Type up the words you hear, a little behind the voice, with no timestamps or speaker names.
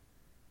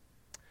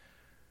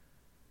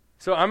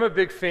So I'm a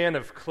big fan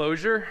of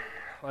closure.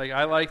 Like,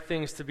 I like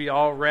things to be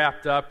all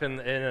wrapped up in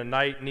a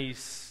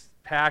nice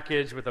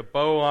package with a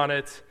bow on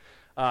it.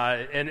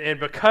 And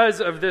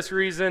because of this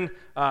reason,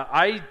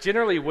 I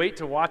generally wait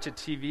to watch a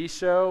TV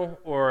show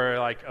or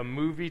like a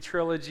movie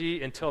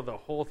trilogy until the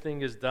whole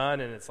thing is done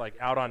and it's like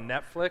out on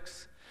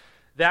Netflix.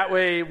 That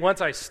way,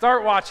 once I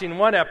start watching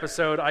one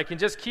episode, I can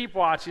just keep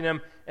watching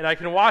them and I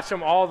can watch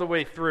them all the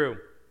way through.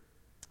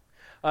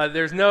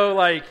 There's no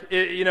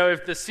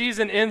if the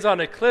season ends on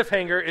a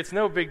cliffhanger, it's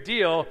no big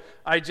deal.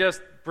 I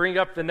just bring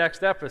up the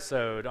next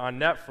episode on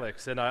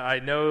Netflix, and I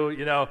know,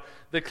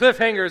 the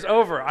cliffhanger is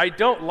over. I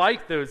don't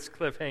like those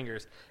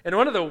cliffhangers. And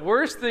one of the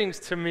worst things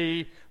to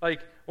me,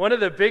 like one of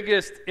the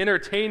biggest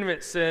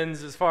entertainment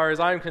sins as far as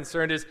I'm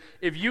concerned, is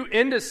if you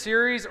end a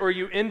series or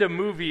you end a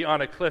movie on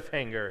a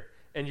cliffhanger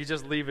and you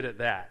just leave it at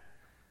that.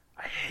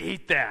 I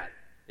hate that.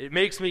 It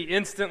makes me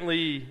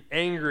instantly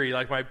angry,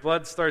 like my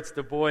blood starts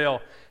to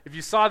boil. If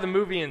you saw the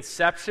movie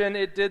Inception,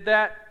 it did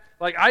that.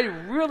 Like, I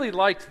really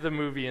liked the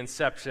movie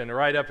Inception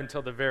right up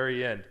until the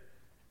very end.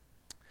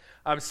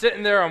 I'm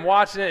sitting there, I'm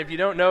watching it. If you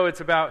don't know, it's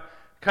about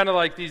kind of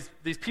like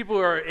these people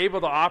who are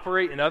able to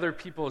operate in other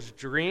people's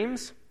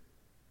dreams.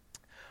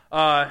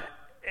 And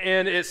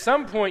at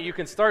some point, you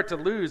can start to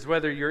lose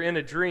whether you're in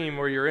a dream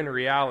or you're in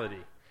reality.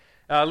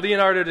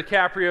 Leonardo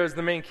DiCaprio is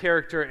the main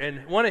character,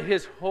 and one of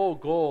his whole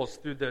goals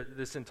through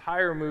this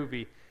entire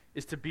movie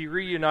is to be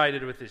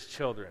reunited with his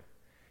children.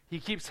 He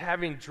keeps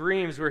having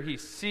dreams where he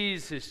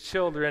sees his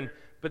children,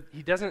 but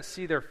he doesn't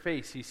see their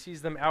face. He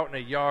sees them out in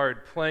a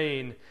yard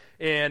playing,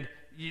 and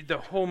the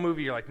whole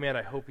movie, you're like, man,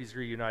 I hope he's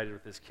reunited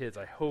with his kids.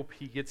 I hope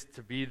he gets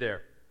to be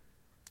there.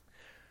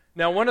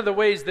 Now, one of the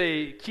ways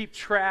they keep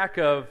track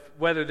of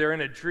whether they're in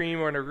a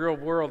dream or in a real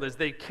world is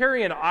they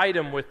carry an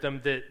item with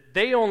them that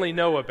they only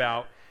know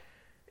about.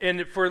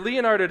 And for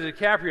Leonardo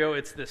DiCaprio,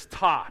 it's this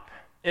top,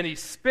 and he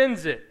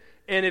spins it.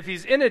 And if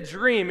he's in a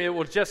dream, it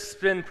will just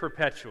spin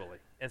perpetually.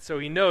 And so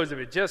he knows if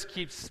it just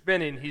keeps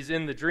spinning, he's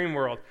in the dream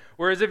world.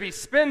 Whereas if he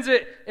spins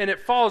it and it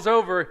falls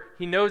over,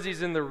 he knows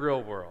he's in the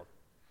real world.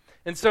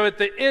 And so at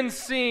the end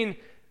scene,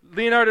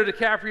 Leonardo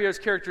DiCaprio's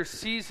character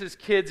sees his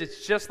kids.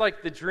 It's just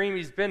like the dream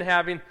he's been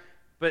having,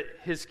 but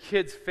his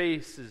kids'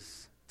 face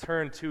is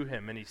turned to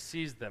him, and he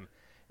sees them.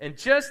 And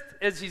just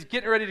as he's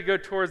getting ready to go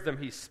towards them,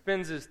 he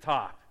spins his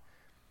top.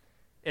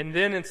 And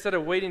then instead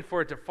of waiting for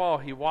it to fall,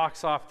 he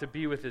walks off to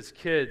be with his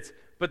kids.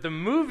 But the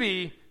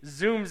movie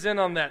zooms in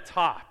on that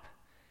top.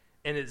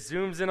 And it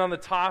zooms in on the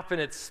top,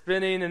 and it's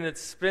spinning, and it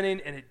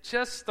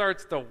just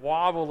starts to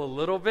wobble a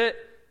little bit,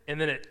 and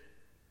then it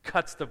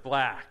cuts to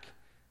black.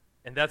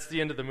 And that's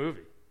the end of the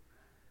movie.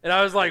 And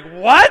I was like,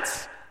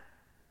 what?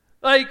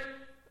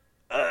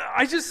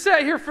 I just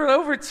sat here for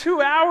over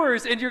 2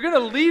 hours, and you're going to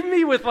leave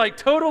me with,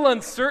 total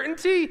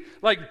uncertainty?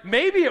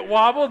 Maybe it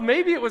wobbled,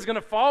 maybe it was going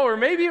to fall, or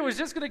maybe it was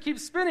just going to keep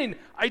spinning.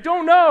 I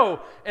don't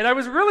know. And I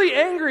was really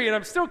angry, and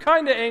I'm still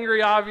kind of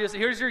angry, obviously.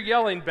 Here's your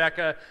yelling,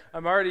 Becca.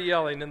 I'm already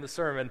yelling in the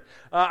sermon.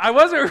 I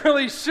wasn't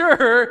really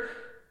sure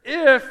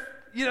if,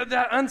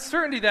 that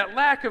uncertainty, that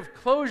lack of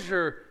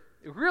closure,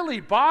 it really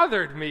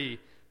bothered me.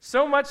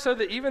 So much so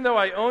that even though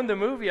I own the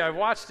movie, I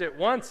watched it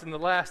once in the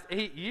last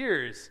 8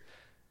 years.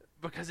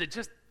 Because it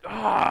just,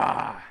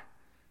 drives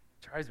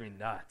me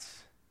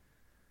nuts.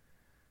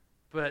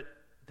 But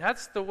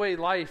that's the way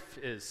life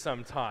is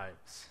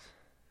sometimes.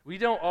 We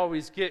don't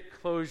always get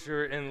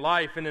closure in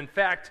life. And in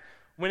fact,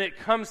 when it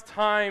comes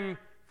time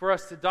for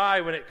us to die,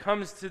 when it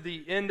comes to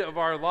the end of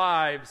our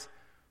lives,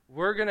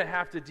 we're going to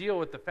have to deal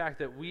with the fact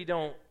that we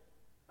don't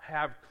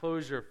have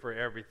closure for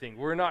everything.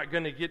 We're not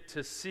going to get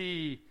to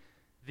see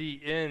the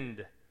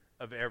end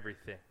of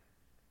everything.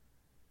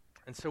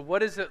 And so what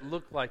does it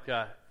look like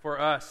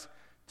for us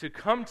to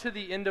come to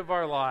the end of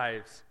our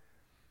lives,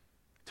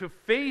 to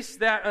face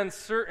that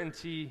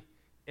uncertainty,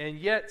 and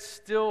yet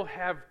still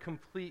have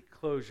complete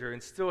closure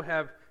and still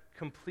have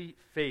complete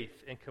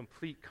faith and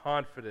complete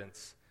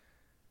confidence?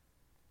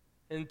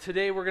 And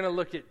today we're going to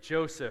look at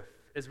Joseph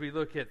as we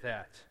look at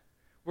that.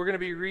 We're going to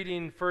be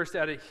reading first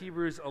out of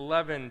Hebrews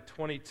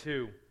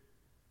 11:22.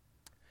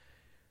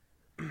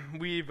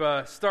 We've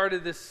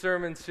started this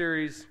sermon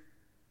series.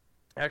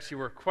 Actually,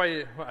 we're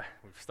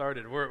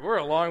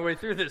a long way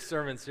through this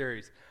sermon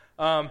series.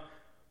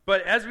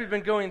 But as we've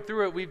been going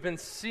through it, we've been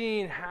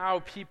seeing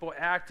how people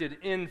acted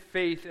in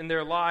faith in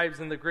their lives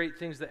and the great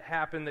things that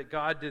happened that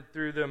God did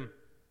through them.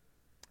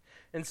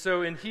 And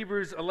so in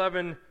Hebrews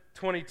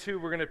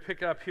 11:22, we're going to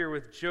pick up here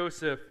with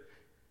Joseph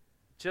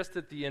just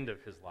at the end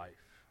of his life.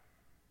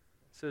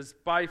 It says,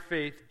 by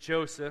faith,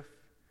 Joseph,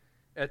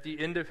 at the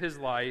end of his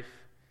life,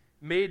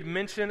 made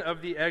mention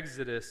of the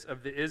exodus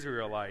of the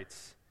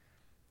Israelites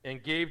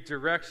and gave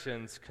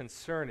directions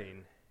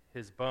concerning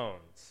his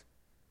bones.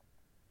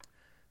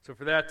 So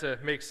for that to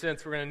make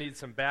sense, we're going to need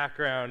some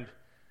background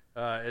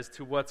as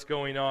to what's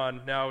going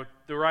on. Now,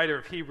 the writer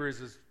of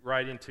Hebrews is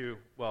writing to,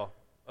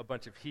 a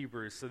bunch of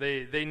Hebrews, so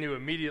they knew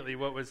immediately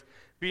what was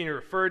being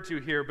referred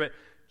to here. But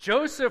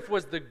Joseph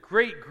was the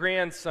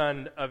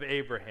great-grandson of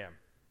Abraham.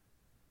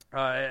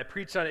 I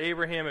preached on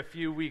Abraham a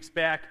few weeks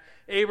back.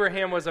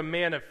 Abraham was a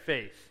man of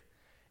faith.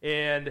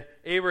 And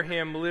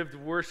Abraham lived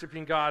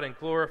worshiping God and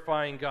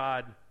glorifying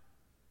God.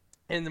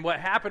 And what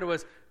happened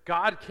was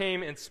God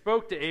came and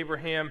spoke to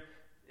Abraham,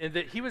 and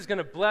that he was going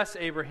to bless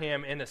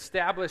Abraham and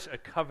establish a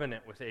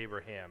covenant with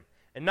Abraham.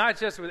 And not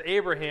just with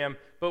Abraham,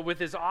 but with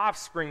his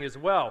offspring as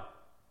well.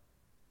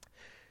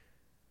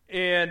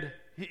 And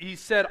he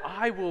said,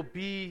 I will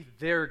be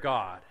their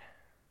God.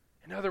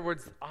 In other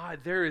words,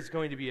 there is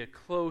going to be a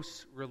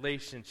close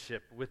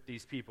relationship with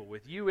these people,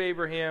 with you,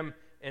 Abraham,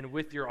 and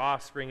with your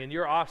offspring. And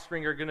your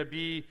offspring are going to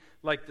be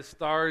like the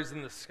stars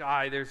in the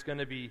sky. There's going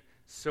to be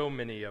so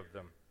many of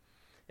them.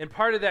 And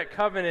part of that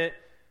covenant,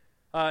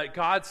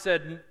 God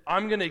said,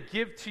 I'm going to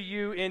give to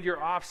you and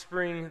your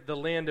offspring the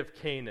land of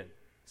Canaan.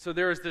 So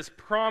there is this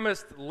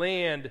promised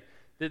land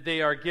that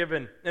they are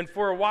given. And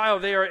for a while,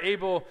 they are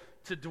able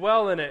to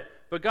dwell in it.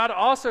 But God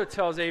also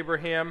tells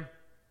Abraham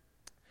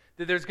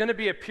that there's going to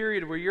be a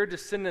period where your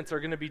descendants are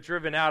going to be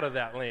driven out of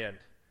that land.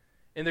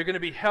 And they're going to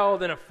be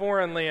held in a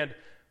foreign land.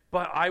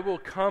 But I will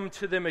come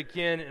to them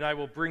again, and I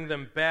will bring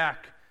them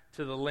back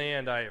to the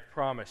land I have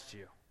promised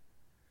you.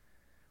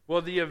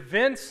 Well, the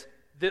events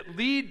that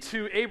lead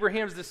to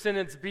Abraham's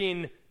descendants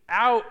being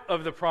out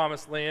of the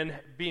promised land,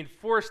 being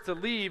forced to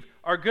leave,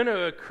 are going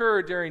to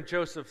occur during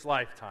Joseph's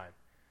lifetime.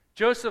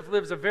 Joseph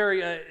lives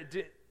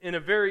in a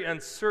very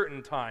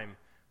uncertain time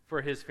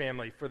for his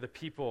family, for the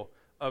people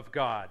of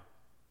God.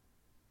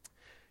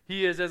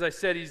 He is, as I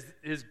said, he's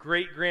his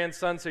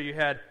great-grandson. So you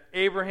had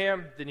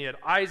Abraham, then you had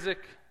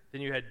Isaac,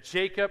 then you had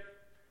Jacob.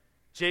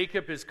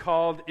 Jacob is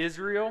called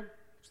Israel.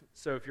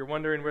 So if you're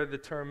wondering where the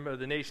term of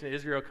the nation of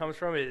Israel comes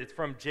from, it's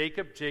from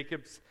Jacob.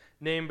 Jacob's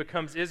name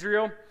becomes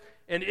Israel.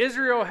 And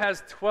Israel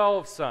has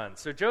 12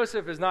 sons. So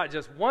Joseph is not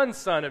just one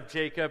son of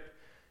Jacob.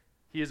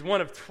 He is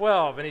one of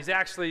 12, and he's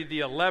actually the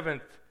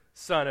 11th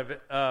son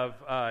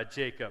of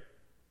Jacob.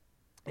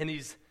 And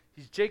he's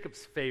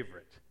Jacob's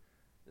favorite.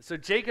 So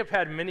Jacob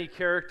had many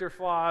character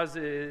flaws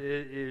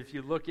if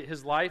you look at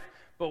his life.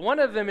 But one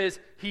of them is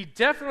he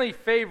definitely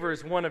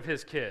favors one of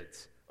his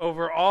kids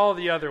over all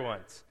the other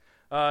ones.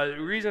 The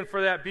reason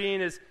for that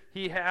being is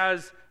he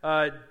has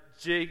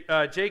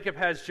Jacob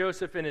has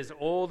Joseph in his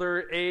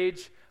older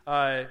age.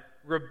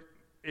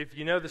 If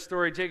you know the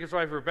story, Jacob's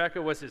wife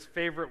Rebekah was his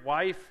favorite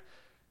wife.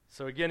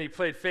 So again, he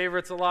played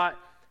favorites a lot.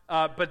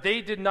 But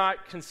they did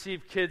not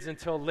conceive kids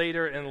until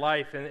later in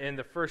life, and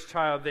the first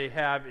child they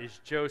have is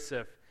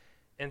Joseph.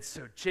 And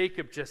so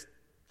Jacob just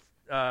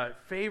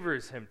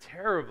favors him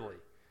terribly.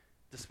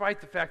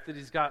 Despite the fact that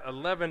he's got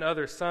 11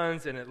 other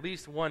sons and at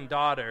least one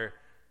daughter,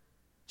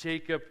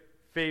 Jacob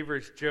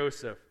favors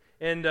Joseph.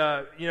 And,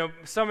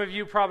 some of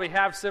you probably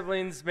have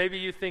siblings. Maybe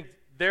you think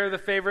they're the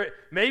favorite.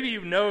 Maybe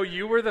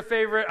you were the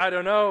favorite. I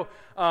don't know.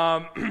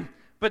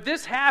 But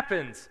this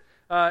happens.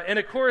 And,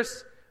 of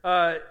course,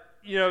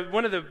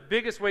 one of the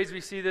biggest ways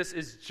we see this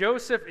is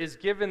Joseph is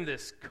given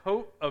this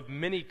coat of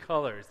many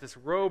colors, this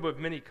robe of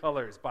many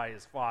colors by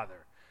his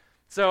father.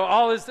 So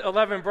all his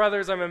 11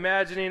 brothers, I'm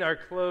imagining, are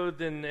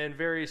clothed in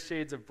various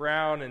shades of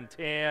brown and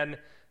tan.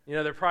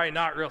 They're probably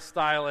not real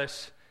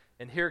stylish.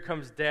 And here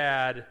comes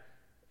Dad,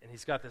 and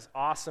he's got this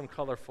awesome,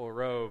 colorful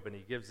robe, and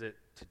he gives it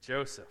to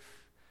Joseph.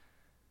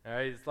 All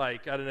right, it's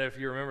like, I don't know if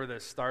you remember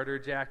the starter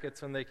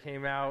jackets when they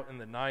came out in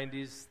the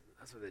 90s.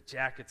 Those were the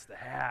jackets to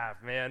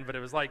have, man. But it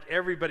was like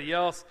everybody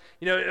else.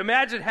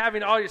 Imagine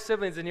having all your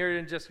siblings, and you're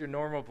in just your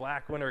normal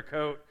black winter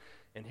coat,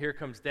 and here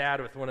comes Dad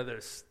with one of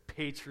those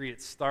Patriot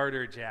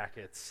starter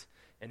jackets,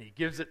 and he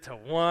gives it to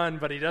one,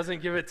 but he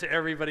doesn't give it to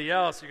everybody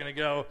else. You're going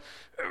to go,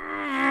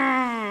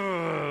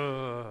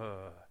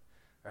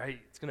 right?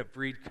 It's going to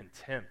breed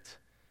contempt.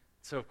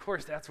 So, of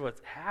course, that's what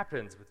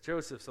happens with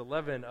Joseph's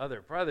 11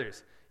 other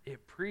brothers. It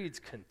breeds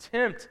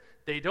contempt.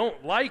 They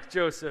don't like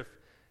Joseph,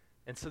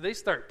 and so they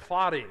start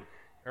plotting,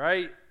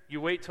 right?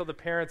 You wait till the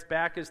parents'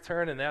 back is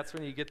turned, and that's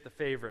when you get the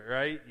favorite,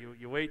 right?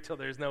 You wait till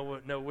there's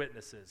no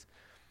witnesses.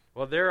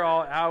 Well, they're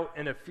all out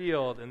in a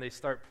field, and they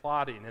start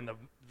plotting, and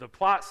the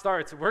plot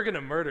starts, we're going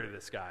to murder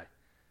this guy.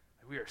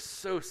 We are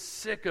so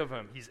sick of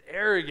him. He's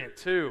arrogant,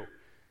 too.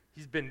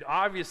 He's been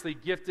obviously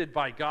gifted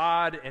by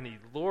God, and he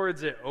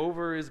lords it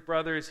over his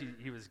brothers.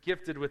 He was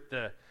gifted with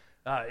the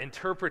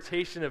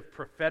interpretation of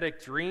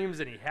prophetic dreams,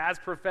 and he has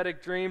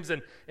prophetic dreams.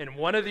 And in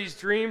one of these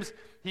dreams,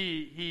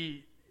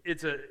 he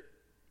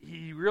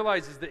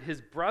realizes that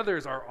his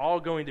brothers are all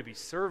going to be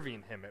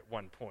serving him at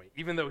one point,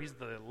 even though he's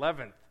the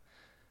 11th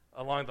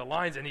along the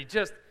lines. And he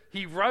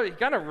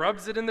kind of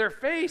rubs it in their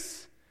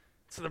face.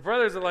 So the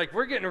brothers are like,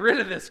 we're getting rid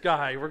of this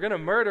guy. We're going to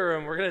murder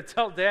him. We're going to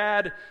tell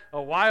Dad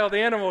a wild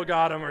animal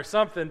got him or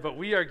something, but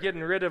we are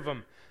getting rid of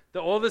him.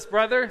 The oldest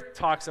brother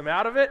talks him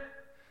out of it.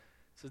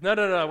 Says,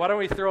 no, why don't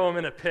we throw him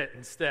in a pit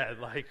instead?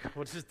 Like,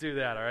 we'll just do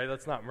that, all right?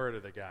 Let's not murder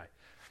the guy.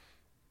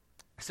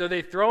 So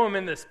they throw him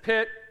in this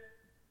pit,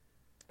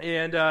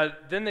 and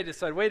then they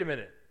decide, wait a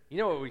minute, you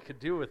know what we could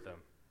do with him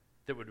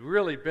that would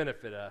really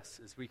benefit us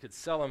is we could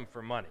sell him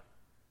for money.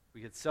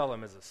 We could sell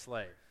him as a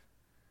slave.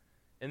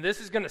 And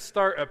this is going to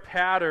start a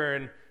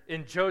pattern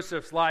in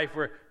Joseph's life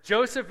where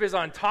Joseph is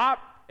on top,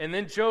 and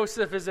then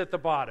Joseph is at the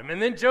bottom.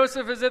 And then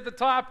Joseph is at the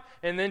top,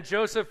 and then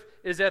Joseph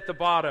is at the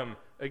bottom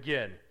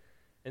again.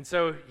 And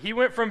so he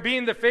went from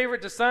being the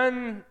favorite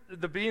son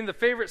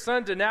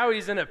to now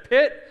he's in a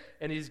pit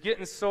and he's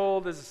getting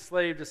sold as a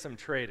slave to some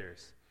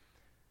traders.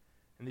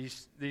 And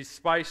these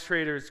spice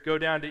traders go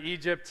down to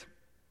Egypt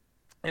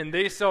and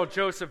they sell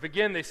Joseph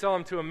again. They sell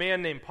him to a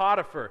man named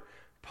Potiphar.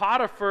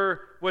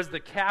 Potiphar was the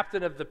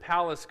captain of the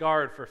palace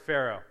guard for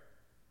Pharaoh.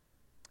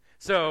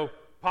 So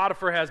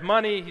Potiphar has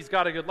money, he's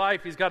got a good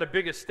life, he's got a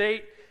big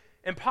estate,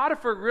 and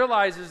Potiphar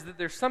realizes that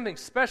there's something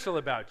special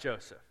about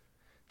Joseph.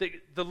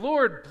 The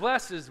Lord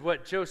blesses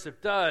what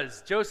Joseph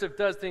does. Joseph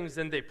does things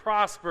and they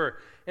prosper.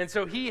 And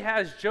so he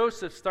has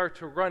Joseph start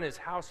to run his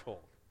household.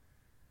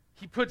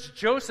 He puts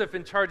Joseph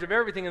in charge of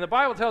everything. And the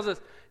Bible tells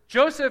us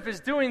Joseph is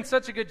doing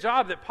such a good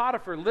job that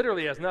Potiphar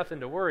literally has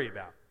nothing to worry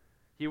about.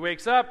 He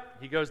wakes up,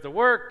 he goes to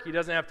work, he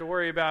doesn't have to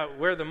worry about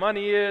where the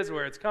money is,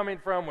 where it's coming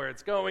from, where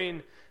it's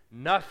going,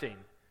 nothing.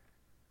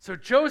 So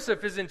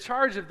Joseph is in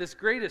charge of this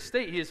great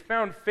estate. He has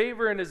found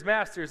favor in his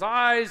master's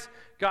eyes.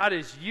 God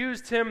has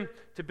used him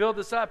to build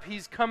this up.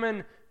 He's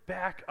coming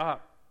back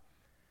up.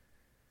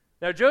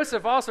 Now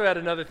Joseph also had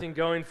another thing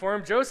going for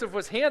him. Joseph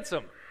was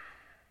handsome.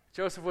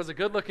 Joseph was a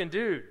good-looking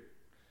dude,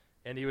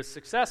 and he was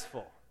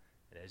successful.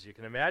 And as you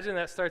can imagine,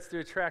 that starts to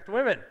attract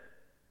women.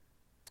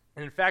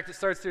 And in fact, it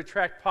starts to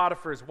attract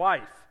Potiphar's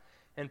wife.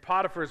 And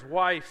Potiphar's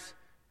wife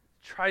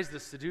tries to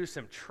seduce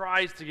him,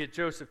 tries to get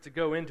Joseph to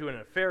go into an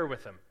affair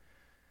with him.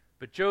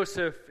 But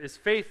Joseph is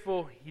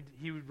faithful.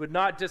 He would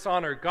not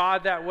dishonor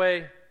God that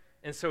way,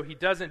 and so he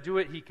doesn't do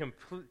it.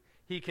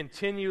 He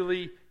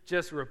continually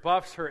just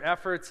rebuffs her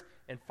efforts,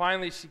 and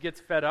finally she gets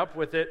fed up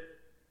with it,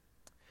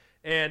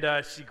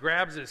 and she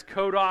grabs his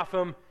coat off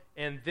him,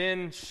 and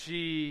then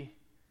she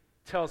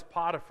tells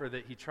Potiphar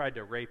that he tried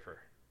to rape her.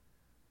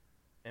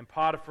 And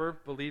Potiphar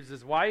believes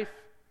his wife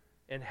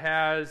and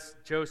has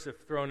Joseph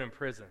thrown in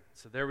prison.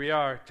 So there we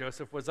are.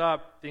 Joseph was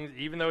up.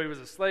 Even though he was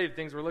a slave,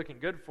 things were looking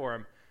good for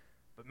him.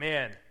 But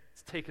man,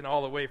 it's taken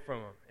all away from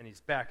him, and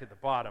he's back at the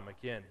bottom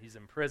again. He's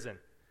in prison.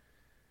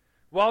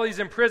 While he's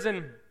in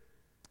prison,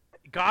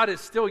 God is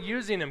still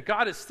using him.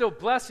 God is still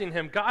blessing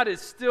him. God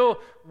is still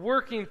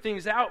working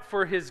things out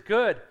for his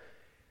good.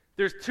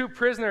 There's two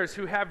prisoners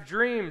who have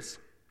dreams,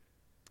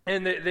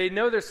 and they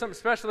know there's something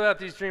special about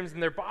these dreams,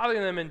 and they're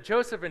bothering them, and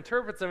Joseph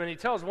interprets them, and he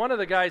tells one of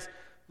the guys,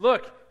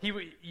 look,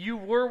 you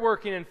were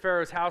working in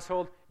Pharaoh's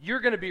household. You're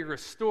going to be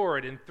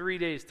restored in 3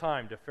 days'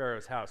 time to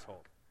Pharaoh's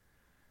household.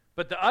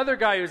 But the other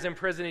guy who's in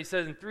prison, he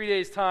says, in 3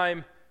 days'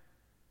 time,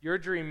 your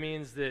dream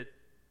means that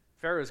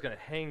Pharaoh's going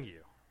to hang you.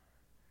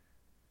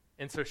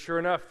 And so sure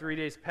enough, 3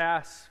 days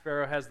pass,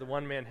 Pharaoh has the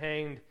one man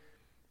hanged,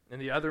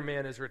 and the other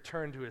man is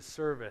returned to his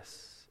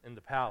service in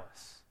the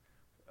palace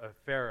of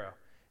Pharaoh.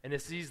 And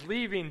as he's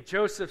leaving,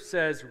 Joseph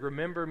says,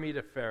 remember me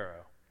to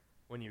Pharaoh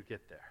when you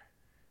get there.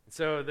 And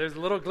so there's a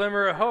little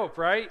glimmer of hope,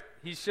 right?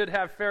 He should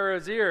have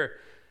Pharaoh's ear.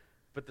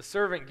 But the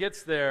servant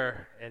gets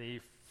there, and he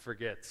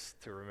forgets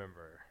to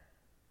remember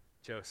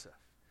Joseph.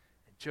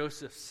 And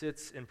Joseph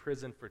sits in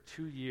prison for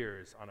 2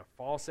 years on a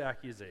false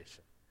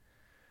accusation.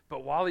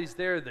 But while he's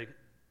there,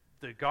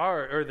 the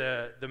guard, or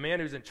the man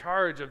who's in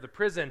charge of the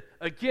prison,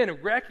 again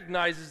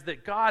recognizes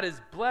that God is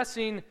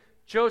blessing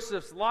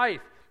Joseph's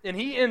life. And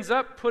he ends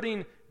up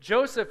putting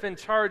Joseph in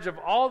charge of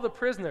all the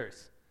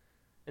prisoners.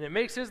 And it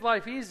makes his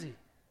life easy.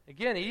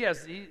 Again,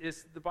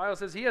 the Bible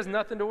says he has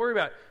nothing to worry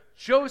about.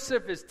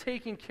 Joseph is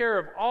taking care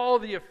of all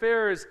the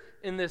affairs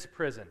in this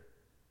prison.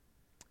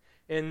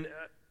 And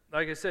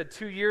like I said,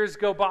 2 years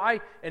go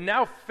by, and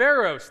now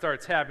Pharaoh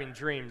starts having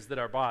dreams that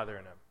are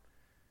bothering him.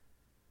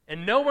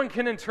 And no one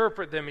can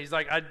interpret them. He's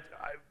like,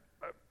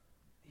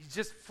 he's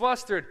just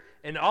flustered.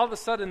 And all of a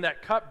sudden,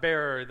 that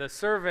cupbearer, the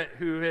servant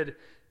who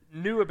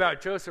knew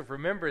about Joseph,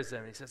 remembers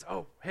him. He says,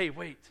 oh, hey,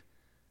 wait.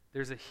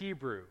 There's a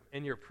Hebrew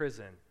in your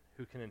prison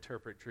who can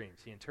interpret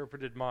dreams. He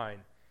interpreted mine.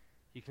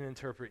 He can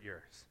interpret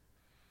yours.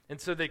 And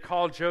so they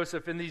called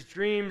Joseph, and these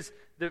dreams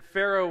that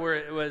Pharaoh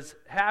was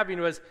having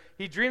was,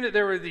 he dreamed that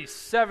there were these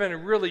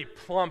 7 really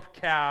plump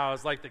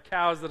cows, like the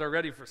cows that are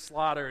ready for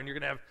slaughter, and you're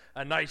going to have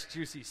a nice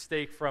juicy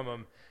steak from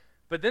them.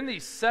 But then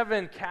these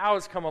 7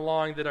 cows come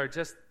along that are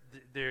just,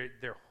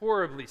 they're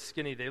horribly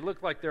skinny. They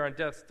look like they're on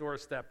death's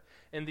doorstep.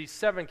 And these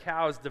 7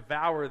 cows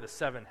devour the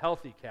 7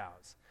 healthy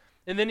cows.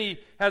 And then he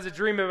has a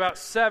dream about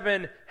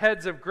 7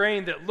 heads of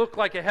grain that look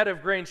like a head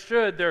of grain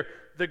should.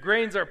 The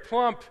grains are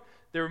plump.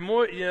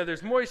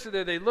 There's moisture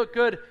there. They look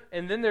good.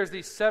 And then there's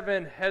these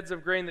 7 heads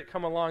of grain that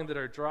come along that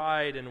are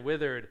dried and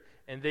withered,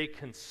 and they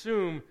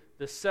consume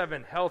the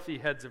 7 healthy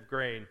heads of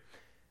grain.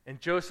 And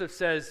Joseph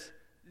says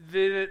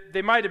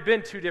they might have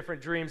been 2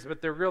 different dreams,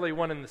 but they're really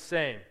one and the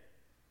same.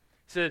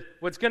 He said,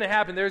 what's going to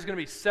happen, there's going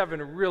to be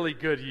 7 really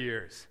good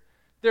years.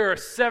 There are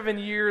 7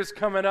 years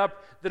coming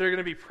up that are going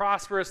to be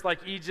prosperous like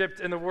Egypt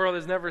and the world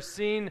has never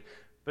seen,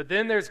 but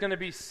then there's going to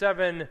be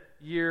 7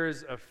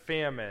 years of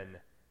famine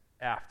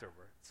afterwards.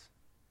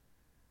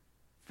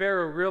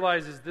 Pharaoh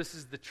realizes this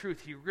is the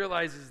truth. He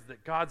realizes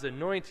that God's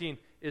anointing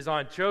is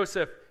on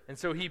Joseph, and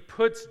so he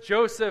puts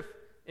Joseph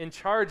in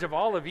charge of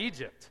all of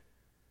Egypt.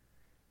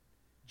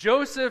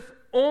 Joseph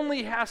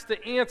only has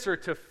to answer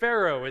to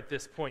Pharaoh at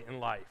this point in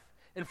life.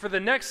 And for the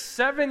next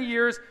 7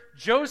 years,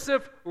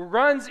 Joseph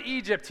runs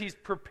Egypt. He's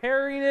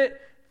preparing it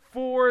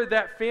for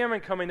that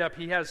famine coming up.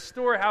 He has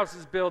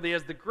storehouses built. He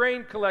has the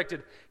grain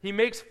collected. He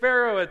makes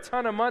Pharaoh a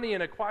ton of money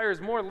and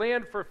acquires more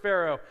land for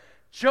Pharaoh.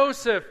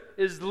 Joseph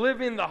is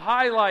living the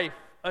high life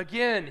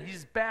again.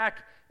 He's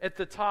back at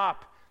the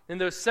top. And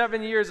those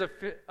 7 years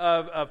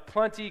of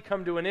plenty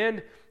come to an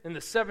end, and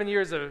the 7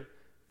 years of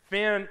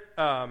famine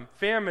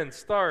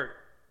start.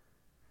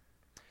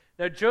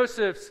 Now,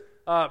 Joseph's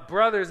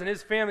brothers and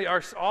his family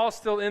are all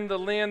still in the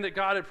land that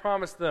God had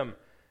promised them.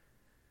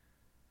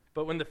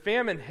 But when the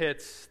famine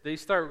hits, they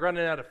start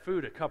running out of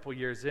food a couple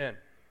years in.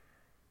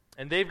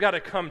 And they've got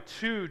to come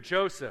to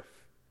Joseph.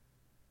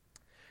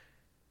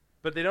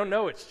 But they don't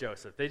know it's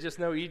Joseph. They just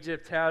know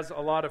Egypt has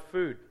a lot of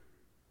food.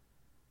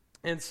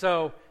 And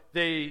so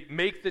they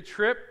make the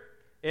trip,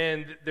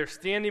 and they're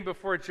standing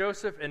before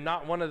Joseph, and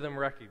not one of them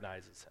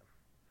recognizes him.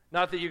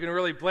 Not that you can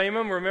really blame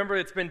them. Remember,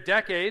 it's been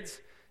decades.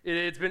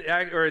 It's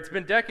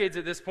been decades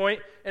at this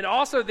point. And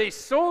also, they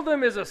sold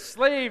him as a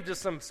slave to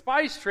some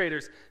spice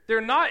traders.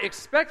 They're not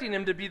expecting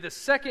him to be the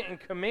second in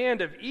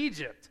command of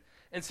Egypt.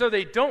 And so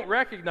they don't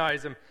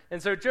recognize him.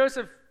 And so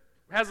Joseph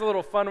has a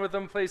little fun with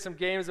them, plays some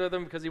games with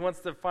them, because he wants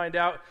to find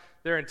out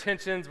their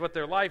intentions, what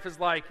their life is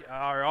like.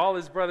 Are all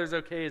his brothers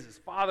okay? Is his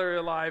father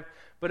alive?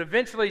 But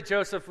eventually,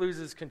 Joseph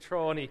loses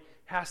control, and he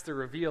has to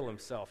reveal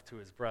himself to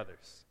his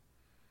brothers.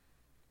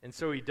 And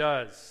so he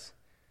does.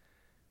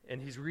 And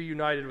he's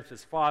reunited with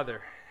his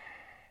father.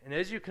 And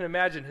as you can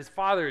imagine, his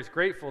father is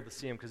grateful to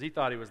see him because he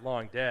thought he was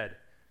long dead.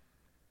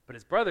 But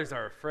his brothers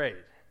are afraid,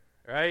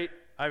 right?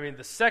 I mean,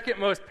 the second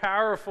most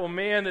powerful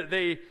man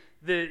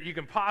that you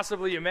can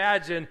possibly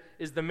imagine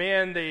is the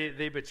man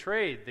they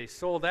betrayed, they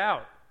sold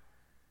out.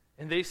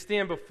 And they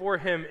stand before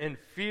him in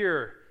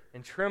fear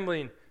and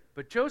trembling.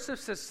 But Joseph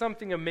says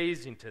something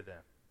amazing to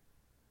them.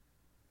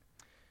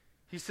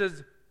 He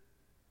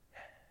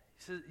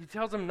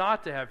tells them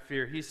not to have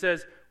fear. He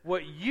says,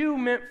 what you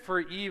meant for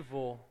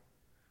evil,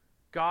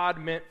 God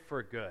meant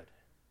for good.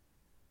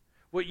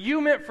 What you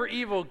meant for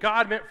evil,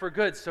 God meant for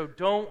good. So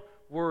don't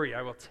worry.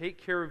 I will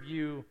take care of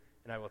you,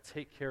 and I will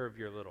take care of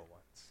your little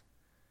ones.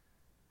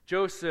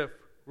 Joseph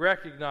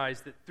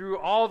recognized that through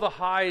all the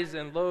highs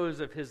and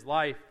lows of his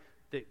life,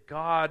 that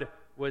God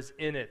was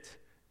in it.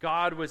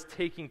 God was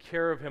taking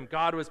care of him.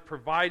 God was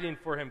providing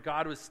for him.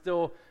 God was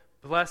still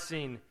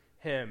blessing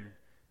him.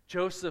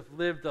 Joseph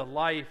lived a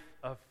life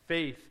of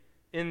faith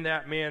in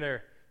that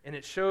manner, and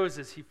it shows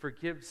as he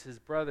forgives his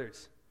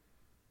brothers.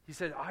 He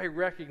said, I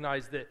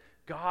recognize that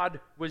God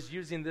was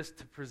using this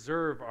to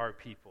preserve our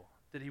people,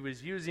 that he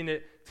was using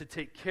it to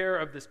take care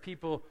of this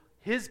people,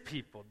 his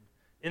people,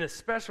 in a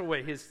special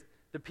way,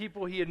 the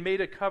people he had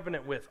made a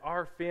covenant with,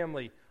 our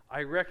family.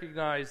 I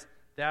recognize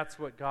that's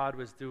what God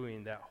was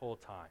doing that whole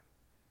time.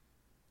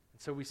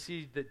 And so we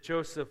see that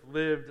Joseph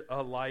lived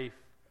a life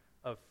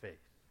of faith.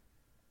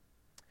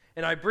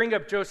 And I bring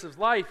up Joseph's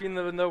life,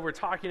 even though we're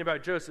talking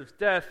about Joseph's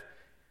death,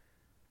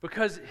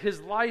 because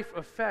his life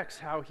affects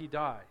how he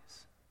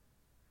dies.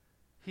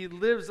 He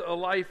lives a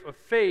life of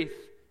faith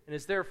and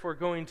is therefore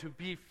going to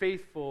be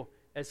faithful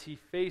as he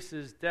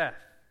faces death,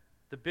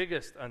 the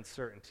biggest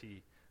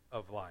uncertainty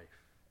of life.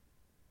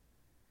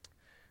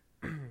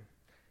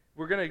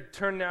 We're going to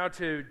turn now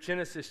to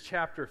Genesis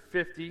chapter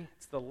 50.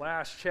 It's the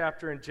last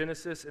chapter in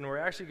Genesis, and we're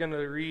actually going to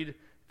read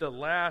the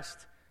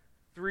last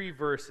 3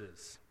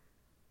 verses.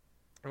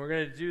 And we're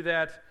going to do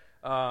that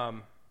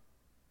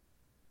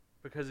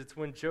because it's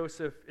when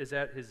Joseph is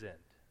at his end.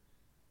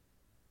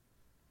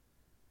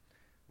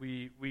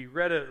 We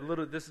read a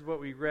little, this is what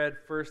we read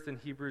first in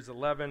Hebrews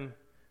 11,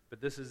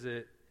 but this is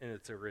it in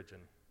its origin.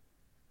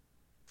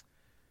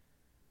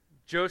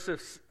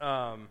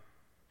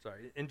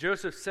 And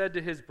Joseph said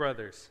to his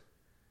brothers,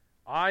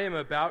 I am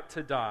about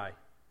to die,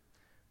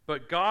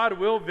 but God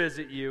will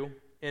visit you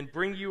and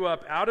bring you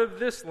up out of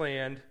this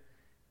land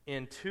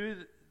and to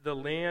the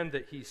land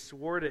that he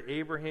swore to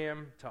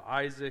Abraham, to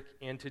Isaac,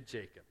 and to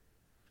Jacob.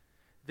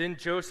 Then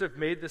Joseph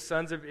made the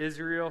sons of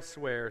Israel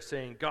swear,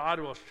 saying, God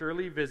will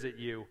surely visit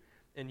you,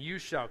 and you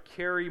shall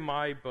carry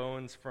my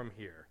bones from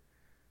here.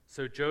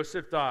 So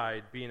Joseph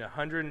died, being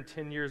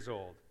 110 years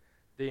old.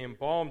 They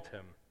embalmed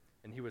him,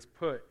 and he was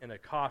put in a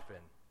coffin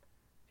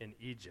in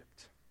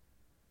Egypt.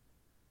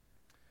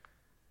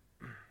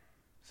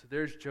 So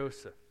there's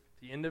Joseph,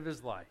 the end of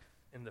his life,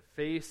 in the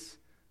face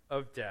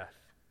of death.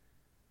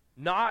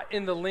 Not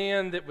in the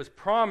land that was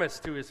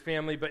promised to his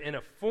family, but in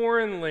a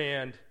foreign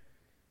land,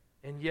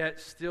 and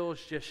yet still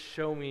just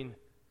showing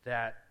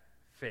that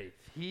faith.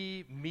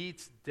 He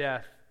meets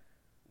death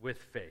with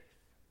faith.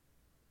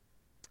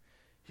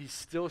 He's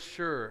still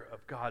sure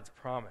of God's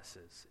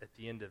promises at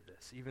the end of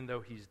this, even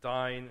though he's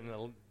dying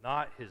in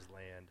not his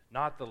land,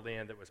 not the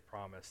land that was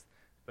promised,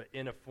 but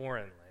in a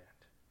foreign land.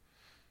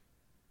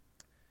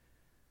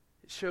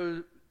 It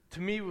shows, to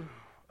me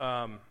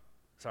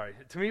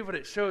what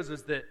it shows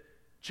is that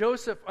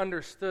Joseph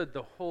understood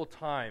the whole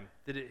time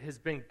that it has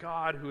been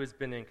God who has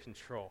been in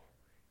control,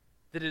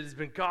 that it has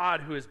been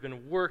God who has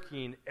been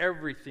working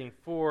everything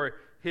for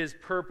his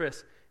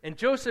purpose, And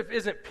Joseph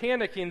isn't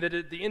panicking that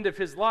at the end of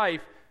his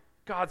life,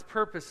 God's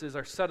purposes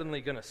are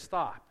suddenly going to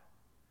stop.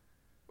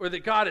 Or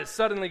that God is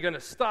suddenly going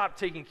to stop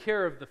taking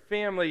care of the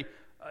family,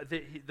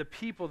 the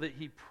people that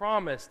he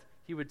promised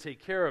he would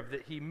take care of,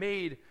 that he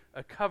made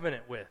a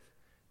covenant with.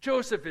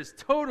 Joseph is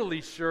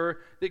totally sure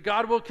that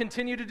God will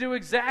continue to do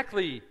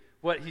exactly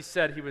what he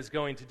said he was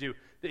going to do,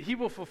 that he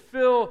will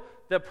fulfill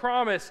the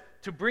promise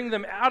to bring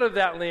them out of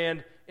that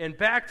land and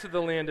back to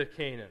the land of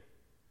Canaan.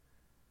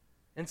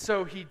 And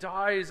so he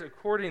dies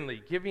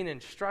accordingly, giving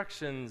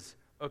instructions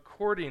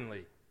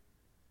accordingly.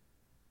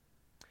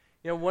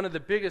 You know, one of the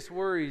biggest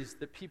worries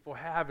that people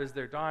have as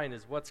they're dying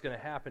is what's going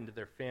to happen to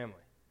their family.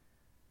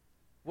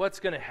 What's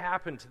going to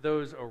happen to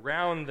those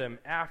around them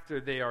after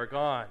they are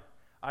gone?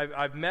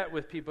 I've met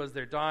with people as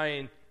they're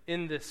dying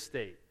in this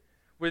state,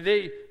 where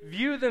they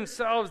view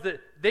themselves that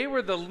they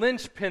were the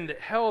linchpin that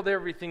held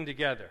everything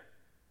together.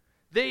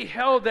 They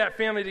held that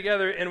family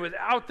together, and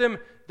without them,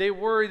 they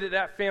worry that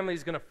that family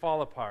is going to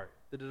fall apart,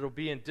 that it'll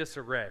be in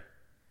disarray.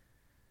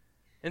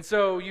 And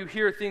so you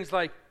hear things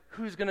like,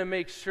 who's going to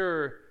make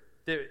sure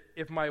that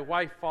if my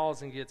wife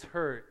falls and gets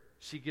hurt,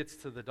 she gets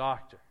to the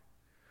doctor?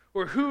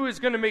 Or who is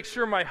going to make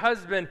sure my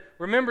husband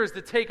remembers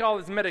to take all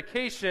his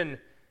medication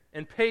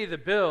and pay the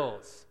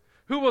bills?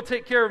 Who will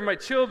take care of my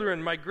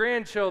children, my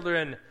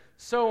grandchildren,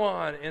 so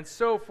on and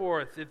so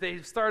forth? If they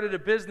started a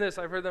business,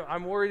 I've heard them,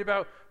 I'm worried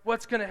about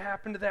what's going to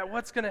happen to that,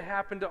 what's going to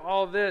happen to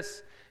all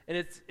this. And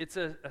it's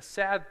a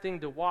sad thing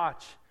to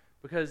watch,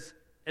 because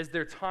as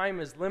their time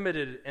is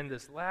limited and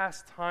this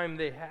last time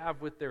they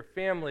have with their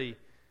family,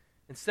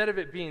 instead of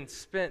it being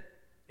spent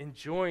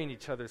enjoying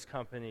each other's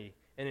company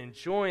and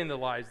enjoying the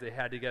lives they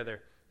had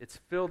together, it's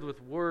filled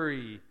with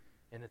worry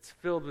and it's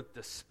filled with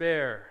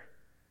despair,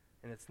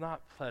 and it's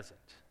not pleasant.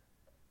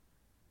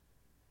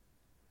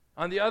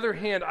 On the other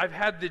hand, I've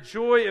had the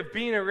joy of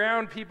being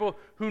around people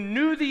who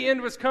knew the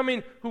end was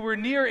coming, who were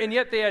near, and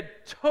yet they had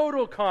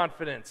total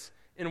confidence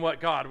in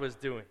what God was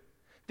doing.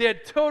 They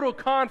had total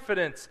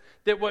confidence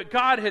that what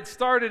God had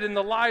started in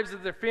the lives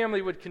of their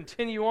family would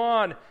continue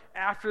on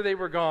after they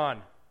were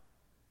gone.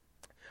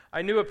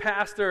 I knew a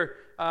pastor,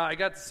 I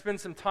got to spend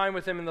some time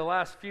with him in the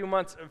last few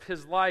months of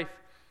his life,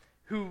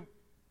 who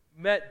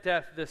met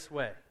death this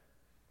way.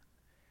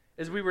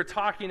 As we were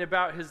talking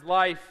about his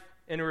life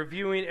and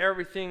reviewing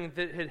everything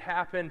that had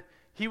happened,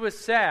 he was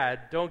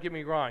sad, don't get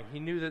me wrong. He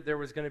knew that there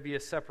was going to be a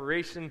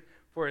separation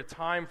for a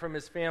time from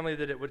his family,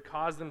 that it would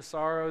cause them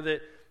sorrow,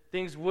 that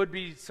things would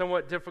be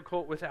somewhat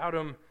difficult without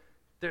him.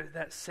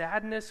 That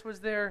sadness was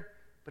there,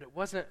 but it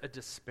wasn't a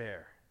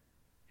despair.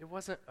 It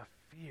wasn't a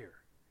fear.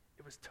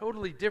 It was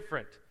totally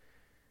different.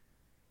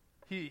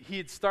 He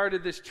had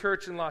started this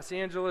church in Los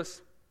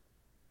Angeles,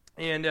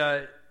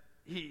 and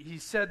he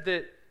said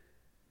that,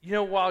 you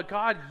know, while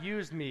God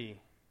used me,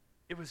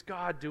 it was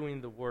God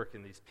doing the work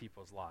in these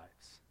people's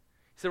lives.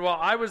 He said, while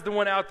I was the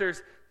one out there,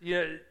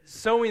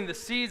 sowing the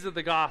seeds of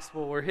the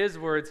gospel, were his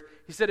words.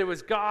 He said it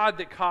was God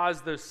that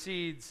caused those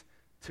seeds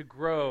to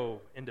grow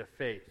into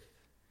faith.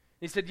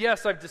 He said,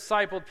 yes, I've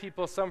discipled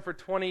people, some for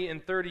 20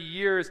 and 30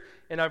 years,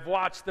 and I've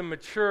watched them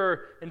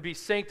mature and be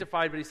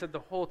sanctified, but he said the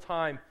whole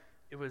time,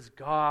 it was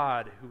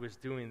God who was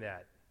doing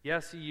that.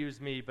 Yes, he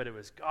used me, but it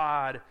was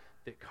God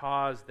that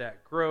caused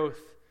that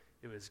growth.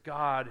 It was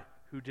God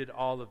who did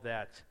all of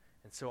that.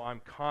 And so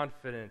I'm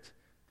confident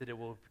that it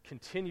will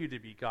continue to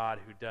be God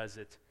who does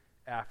it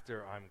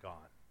after I'm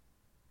gone.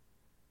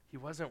 He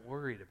wasn't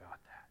worried about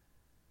that.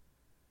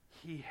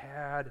 He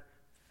had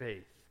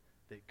faith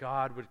that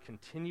God would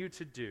continue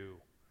to do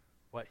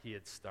what he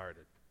had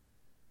started.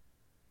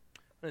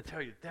 I'm going to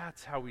tell you,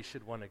 that's how we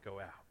should want to go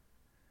out.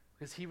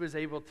 Because he was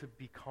able to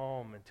be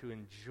calm and to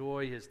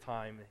enjoy his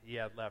time that he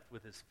had left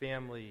with his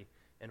family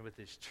and with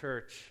his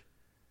church.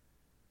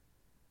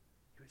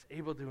 He was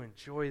able to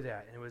enjoy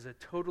that, and it was a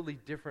totally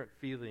different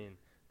feeling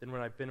than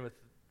when I've been with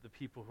the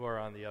people who are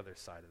on the other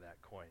side of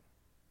that coin.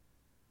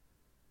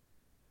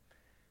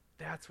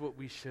 That's what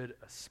we should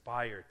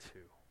aspire to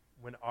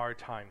when our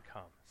time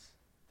comes.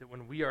 That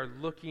when we are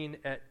looking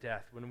at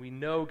death, when we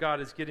know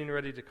God is getting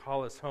ready to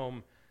call us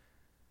home,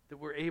 that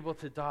we're able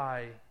to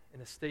die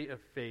in a state of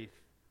faith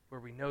where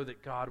we know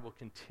that God will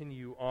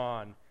continue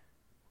on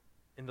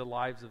in the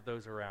lives of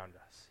those around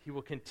us. He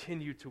will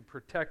continue to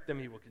protect them.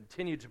 He will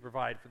continue to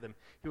provide for them.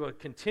 He will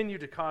continue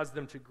to cause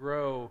them to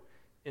grow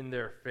in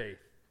their faith.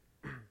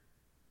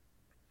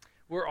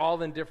 We're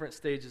all in different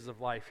stages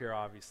of life here,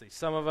 obviously.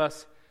 Some of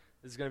us,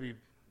 this is going to be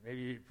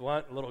maybe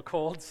blunt, a little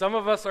cold. Some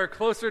of us are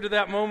closer to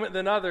that moment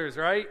than others,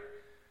 right?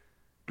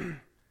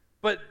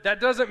 But that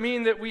doesn't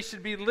mean that we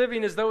should be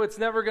living as though it's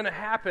never going to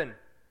happen.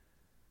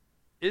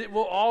 It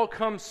will all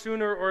come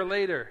sooner or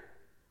later.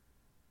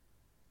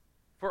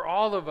 For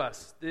all of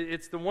us,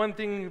 it's the one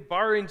thing,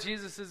 barring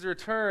Jesus'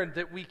 return,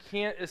 that we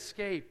can't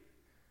escape.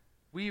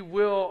 We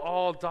will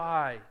all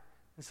die.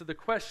 And so the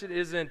question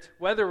isn't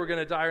whether we're going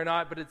to die or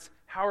not, but it's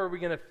how are we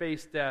going to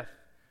face death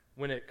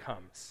when it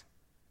comes.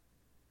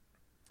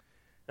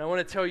 And I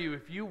want to tell you,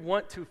 if you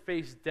want to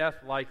face death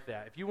like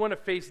that, if you want to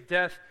face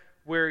death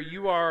where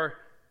you are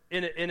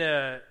in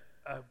a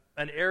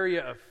an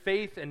area of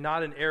faith and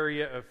not an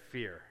area of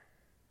fear,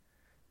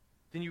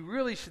 then you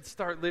really should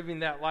start living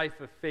that life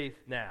of faith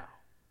now.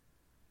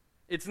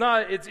 It's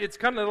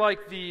kind of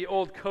like the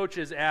old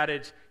coach's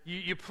adage,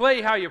 you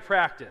play how you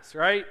practice,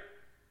 right?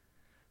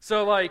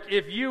 So like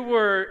if you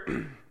were,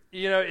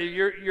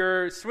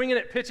 you're swinging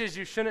at pitches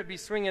you shouldn't be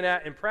swinging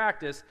at in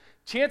practice,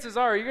 chances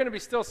are you're going to be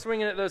still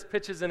swinging at those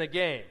pitches in a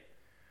game.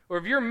 Or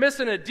if you're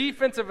missing a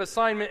defensive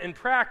assignment in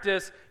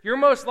practice, you're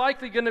most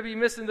likely going to be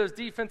missing those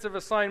defensive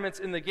assignments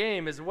in the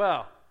game as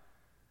well.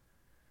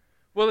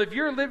 Well, if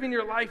you're living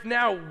your life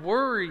now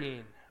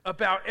worrying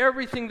about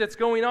everything that's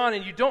going on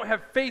and you don't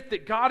have faith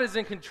that God is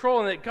in control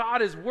and that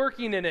God is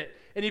working in it,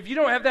 and if you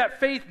don't have that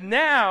faith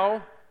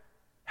now,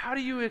 how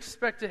do you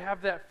expect to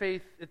have that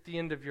faith at the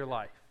end of your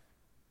life?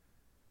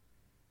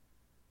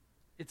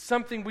 It's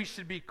something we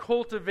should be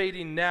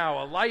cultivating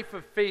now, a life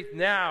of faith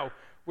now,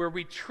 where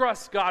we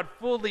trust God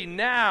fully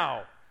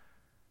now,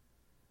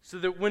 so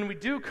that when we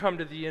do come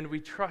to the end, we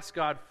trust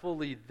God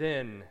fully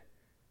then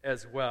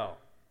as well.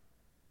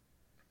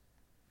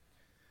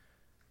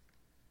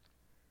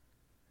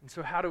 And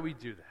so how do we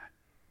do that?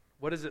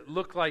 What does it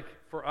look like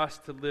for us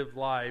to live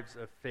lives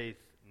of faith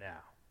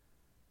now?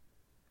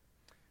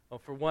 Well,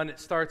 for one, it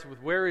starts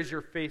with, where is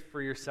your faith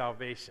for your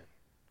salvation?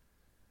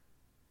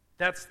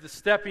 That's the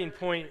stepping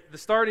point, the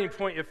starting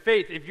point of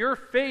faith. If your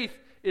faith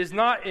is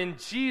not in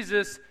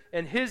Jesus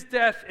and his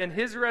death and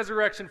his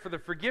resurrection for the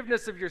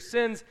forgiveness of your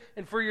sins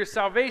and for your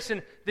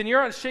salvation, then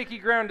you're on shaky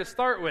ground to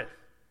start with.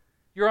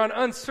 You're on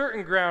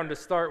uncertain ground to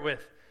start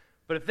with.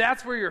 But if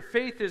that's where your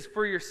faith is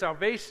for your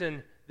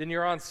salvation, then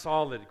you're on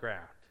solid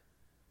ground.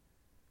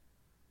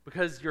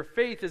 Because your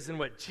faith is in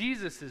what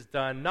Jesus has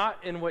done,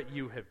 not in what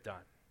you have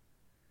done.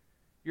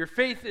 Your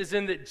faith is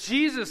in that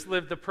Jesus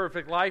lived the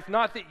perfect life,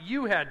 not that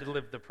you had to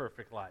live the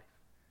perfect life.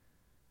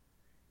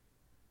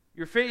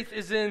 Your faith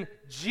is in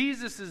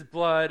Jesus'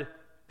 blood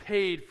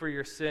paid for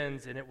your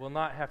sins, and it will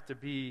not have to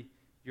be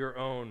your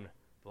own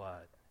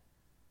blood.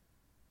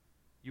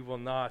 You will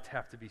not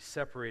have to be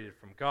separated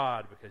from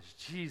God because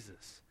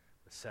Jesus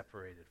was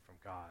separated from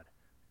God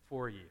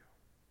for you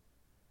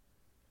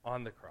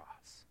on the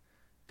cross.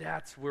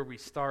 That's where we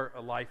start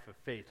a life of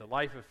faith. A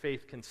life of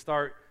faith can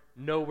start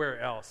nowhere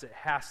else. It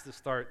has to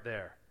start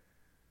there.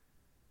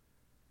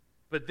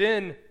 But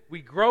then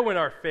we grow in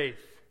our faith.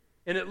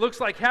 And it looks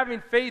like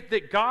having faith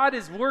that God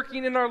is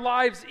working in our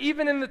lives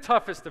even in the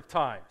toughest of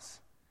times.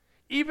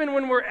 Even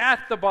when we're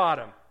at the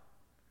bottom.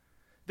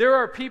 There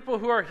are people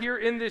who are here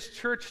in this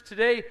church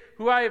today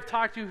who I have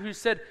talked to who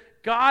said,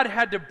 God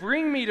had to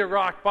bring me to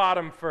rock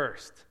bottom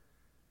first.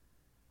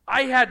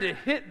 I had to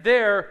hit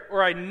there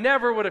or I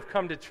never would have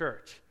come to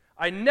church.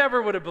 I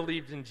never would have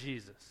believed in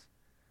Jesus.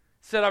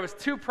 Said I was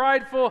too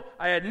prideful.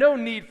 I had no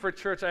need for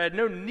church. I had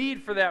no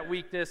need for that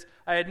weakness.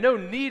 I had no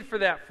need for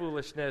that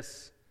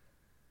foolishness.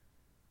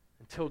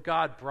 Until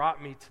God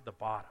brought me to the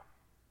bottom.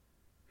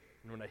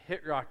 And when I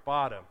hit rock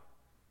bottom,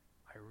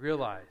 I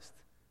realized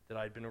that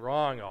I'd been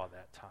wrong all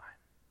that time.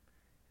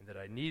 And that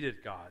I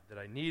needed God, that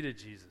I needed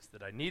Jesus,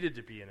 that I needed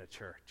to be in a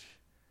church.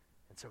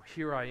 And so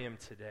here I am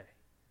today.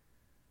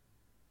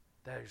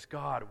 There's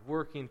God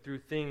working through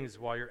things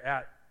while you're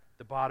at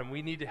the bottom.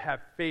 We need to have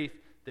faith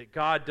that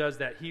God does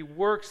that. He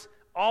works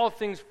all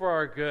things for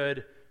our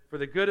good, for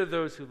the good of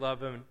those who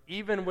love him,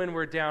 even when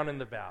we're down in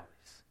the valleys.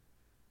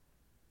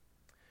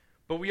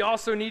 But we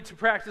also need to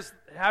practice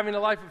having a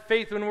life of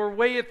faith when we're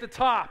way at the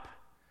top.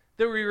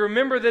 That we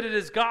remember that it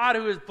is God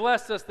who has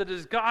blessed us, that it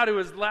is God who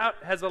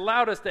has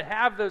allowed us to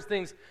have those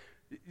things,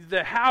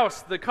 the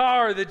house, the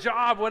car, the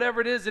job,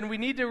 whatever it is, and we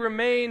need to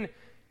remain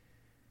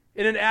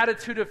in an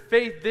attitude of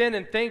faith then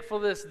and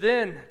thankfulness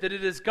then, that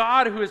it is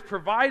God who has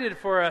provided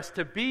for us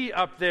to be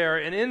up there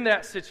and in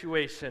that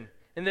situation,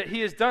 and that he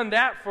has done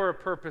that for a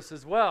purpose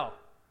as well.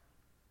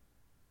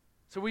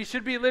 So we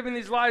should be living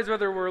these lives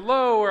whether we're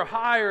low or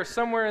high or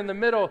somewhere in the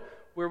middle,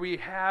 where we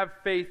have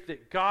faith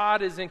that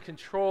God is in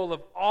control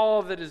of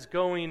all that is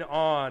going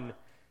on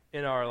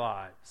in our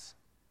lives.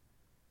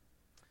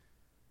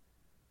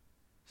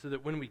 So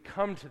that when we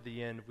come to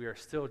the end, we are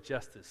still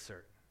just as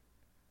certain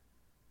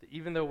that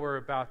even though we're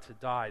about to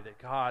die, that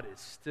God is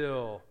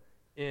still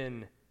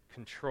in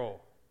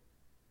control.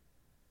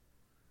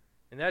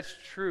 And that's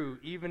true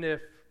even if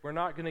we're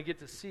not going to get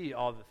to see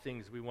all the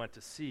things we want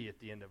to see at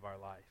the end of our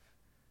life.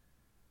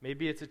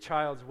 Maybe it's a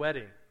child's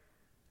wedding.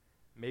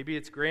 Maybe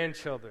it's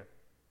grandchildren.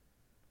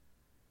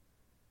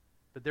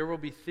 But there will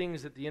be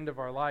things at the end of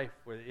our life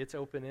where it's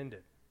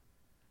open-ended.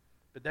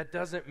 But that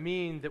doesn't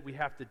mean that we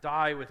have to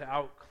die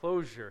without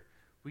closure.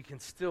 We can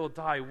still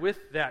die with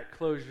that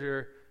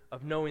closure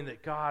of knowing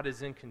that God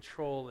is in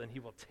control and he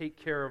will take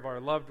care of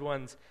our loved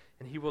ones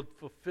and he will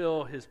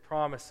fulfill his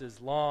promises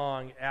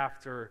long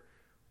after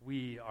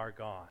we are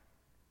gone.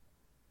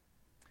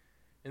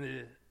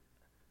 And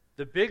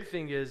the big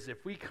thing is,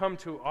 if we come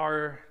to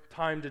our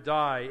time to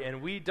die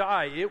and we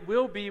die, it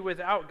will be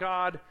without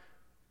God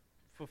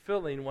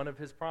fulfilling one of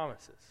his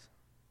promises.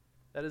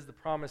 That is the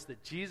promise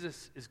that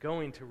Jesus is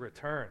going to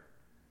return.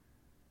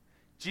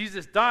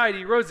 Jesus died,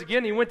 he rose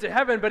again, he went to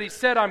heaven, but he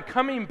said, I'm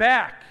coming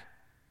back.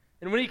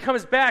 And when he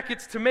comes back,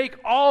 it's to make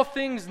all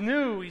things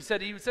new. He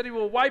said he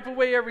will wipe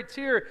away every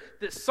tear,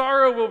 that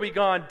sorrow will be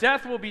gone,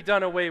 death will be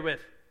done away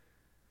with.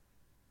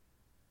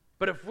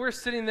 But if we're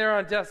sitting there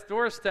on death's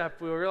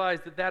doorstep, we'll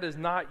realize that that has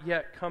not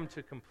yet come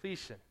to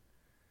completion.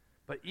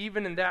 But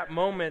even in that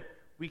moment,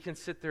 we can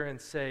sit there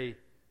and say,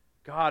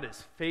 God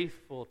is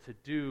faithful to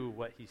do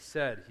what he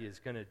said he is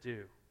going to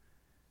do.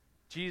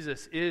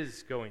 Jesus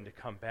is going to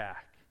come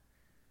back.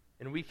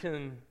 And we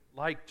can,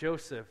 like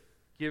Joseph,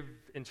 give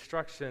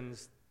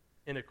instructions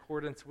in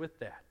accordance with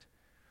that.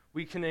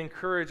 We can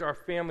encourage our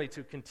family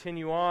to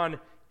continue on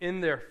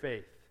in their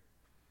faith.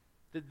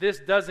 That this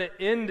doesn't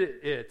end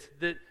it.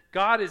 That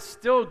God is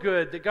still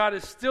good. That God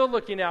is still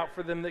looking out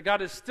for them. That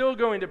God is still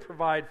going to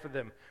provide for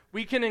them.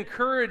 We can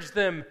encourage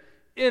them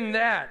in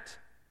that.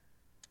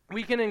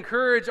 We can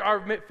encourage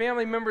our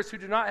family members who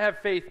do not have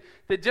faith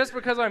that just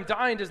because I'm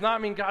dying does not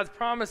mean God's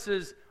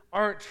promises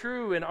aren't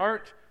true and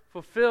aren't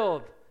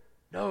fulfilled.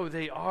 No,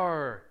 they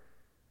are.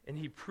 And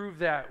he proved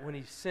that when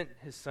he sent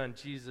his son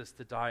Jesus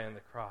to die on the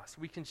cross.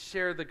 We can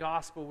share the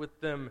gospel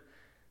with them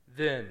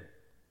then.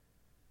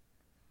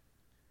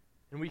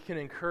 And we can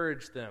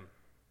encourage them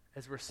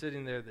as we're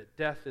sitting there that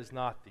death is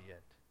not the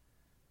end.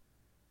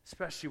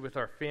 Especially with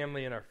our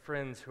family and our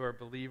friends who are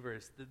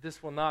believers, that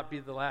this will not be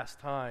the last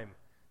time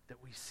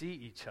that we see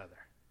each other.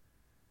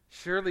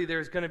 Surely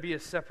there's going to be a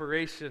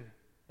separation,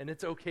 and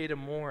it's okay to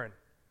mourn.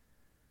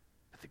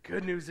 But the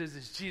good news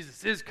is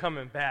Jesus is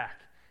coming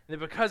back. And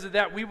that because of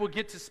that, we will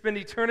get to spend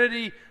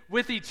eternity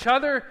with each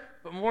other,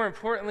 but more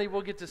importantly,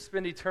 we'll get to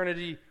spend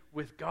eternity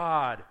with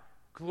God,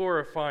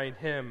 glorifying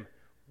him,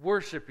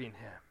 worshiping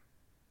him.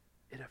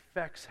 It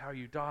affects how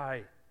you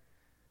die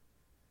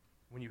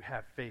when you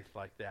have faith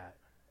like that.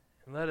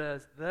 And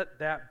let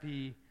that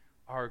be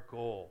our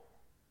goal.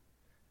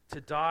 To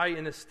die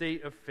in a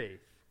state of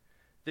faith,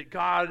 that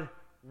God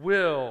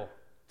will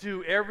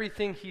do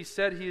everything he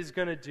said he is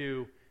going to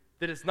do,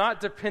 that it's not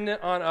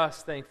dependent on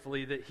us,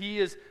 thankfully, that he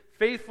is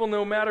faithful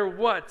no matter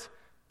what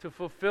to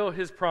fulfill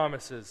his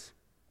promises.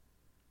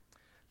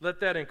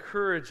 Let that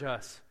encourage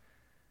us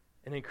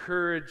and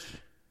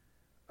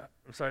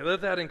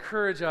let that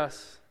encourage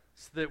us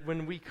so that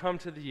when we come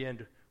to the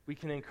end, we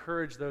can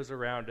encourage those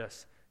around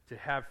us to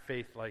have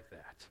faith like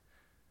that.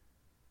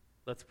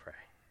 Let's pray.